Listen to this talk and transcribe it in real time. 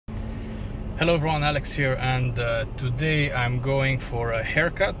Hello everyone, Alex here, and today I'm going for a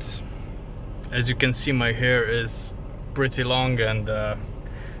haircut. As you can see, my hair is pretty long and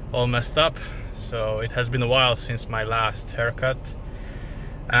all messed up, so it has been a while since my last haircut.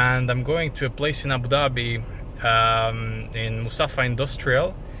 And I'm going to a place in Abu Dhabi, in Musafa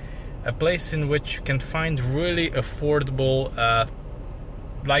Industrial, a place in which you can find really affordable,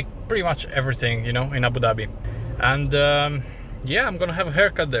 like pretty much everything, you know, in Abu Dhabi. And yeah, I'm gonna have a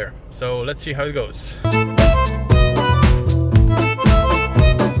haircut there, so let's see how it goes.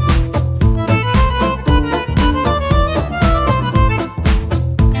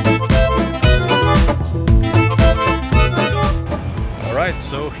 Alright,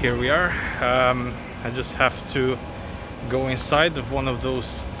 so here we are. I just have to go inside of one of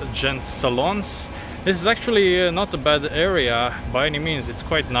those gents salons. This is actually not a bad area by any means. It's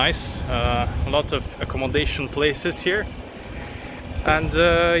quite nice. A lot of accommodation places here. And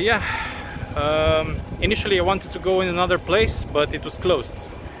yeah, initially I wanted to go in another place, but it was closed.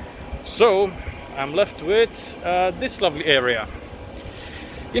 So I'm left with this lovely area.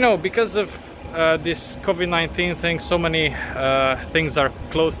 You know, because of this COVID-19 thing, so many things are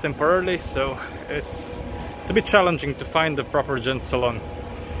closed temporarily, so it's a bit challenging to find the proper gent salon.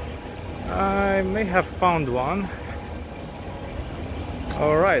 I may have found one.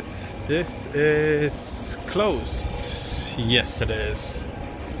 All right, this is closed. Yes, it is.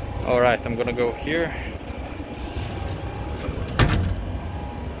 All right, I'm gonna go here.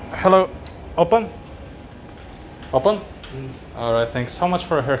 Hello, open? Open? All right, thanks. How much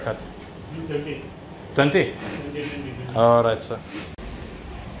for a haircut? 20. 20? All right, sir.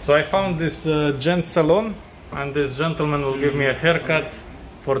 So I found this gent salon, and this gentleman will give me a haircut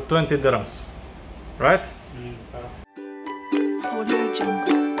for 20 dirhams, right? So,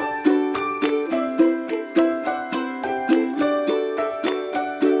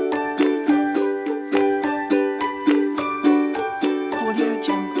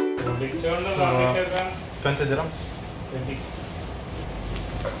 20 dirhams? 20.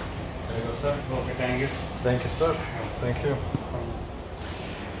 There you go, sir. Okay, thank you. Thank you, sir. Thank you.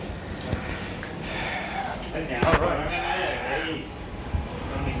 All right.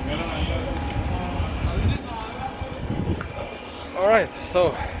 All right,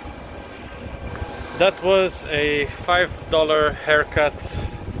 so that was a $5 haircut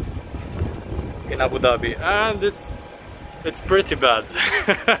in Abu Dhabi, and it's pretty bad.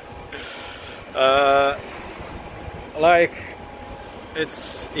 Like,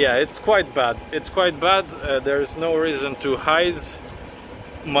 it's quite bad. It's quite bad. There's no reason to hide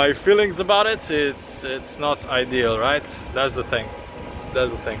my feelings about it. It's not ideal, right? That's the thing.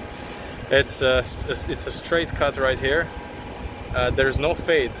 That's the thing. It's a straight cut right here. There's no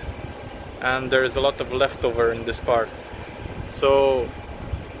fade, and there's a lot of leftover in this part. So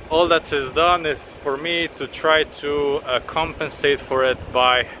all that is done is for me to try to compensate for it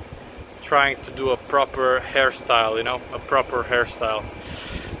by trying to do a proper hairstyle, you know, a proper hairstyle.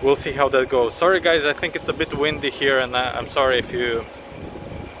 We'll see how that goes. Sorry guys, I think it's a bit windy here, and I'm sorry if you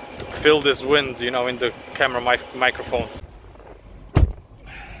feel this wind, you know, in the camera microphone.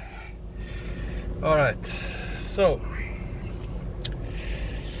 All right, so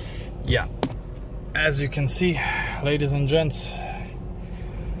yeah, as you can see, ladies and gents,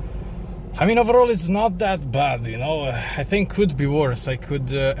 I mean, overall it's not that bad, you know. I think could be worse. I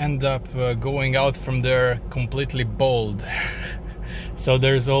could end up going out from there completely bald. So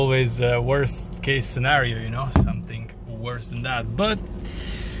there's always a worst case scenario, you know, something worse than that. But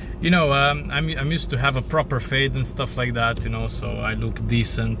you know, I'm used to have a proper fade and stuff like that, you know, so I look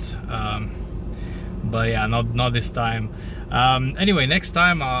decent. But yeah, not this time. Anyway, next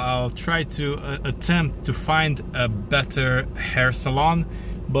time I'll try to attempt to find a better hair salon.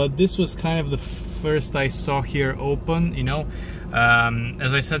 But this was kind of the first I saw here open, you know.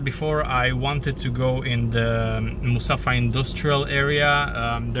 As I said before, I wanted to go in the Musafa Industrial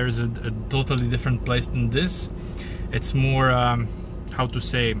area. There's a totally different place than this. It's more, how to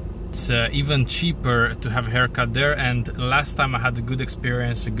say, it's even cheaper to have a haircut there. And last time I had a good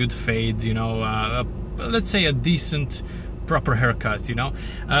experience, a good fade, you know, let's say a decent proper haircut, you know.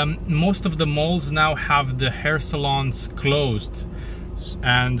 Most of the malls now have the hair salons closed,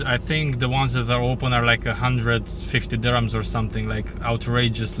 and I think the ones that are open are like 150 dirhams or something, like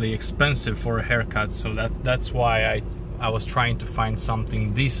outrageously expensive for a haircut. So that's why I was trying to find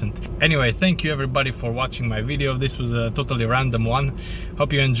something decent. Anyway, thank you everybody for watching my video. This was a totally random one.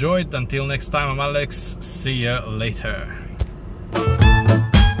 Hope you enjoyed. Until next time, I'm Alex. See you later.